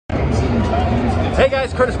Hey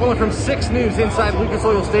guys, Kurtis Quillin from 6 News inside Lucas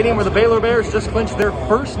Oil Stadium, where the Baylor Bears just clinched their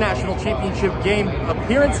first national championship game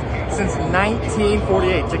appearance since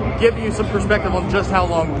 1948. To give you some perspective on just how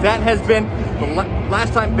long that has been, the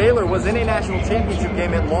last time Baylor was in a national championship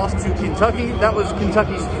game, it lost to Kentucky. That was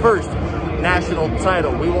Kentucky's first national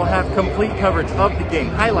title. We will have complete coverage of the game,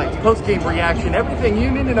 highlights, post-game reaction, everything you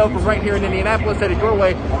need to know from right here in Indianapolis, headed your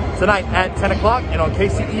way tonight at 10 o'clock and on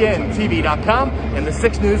KCENTV.com and the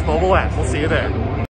 6 News mobile app. We'll see you there.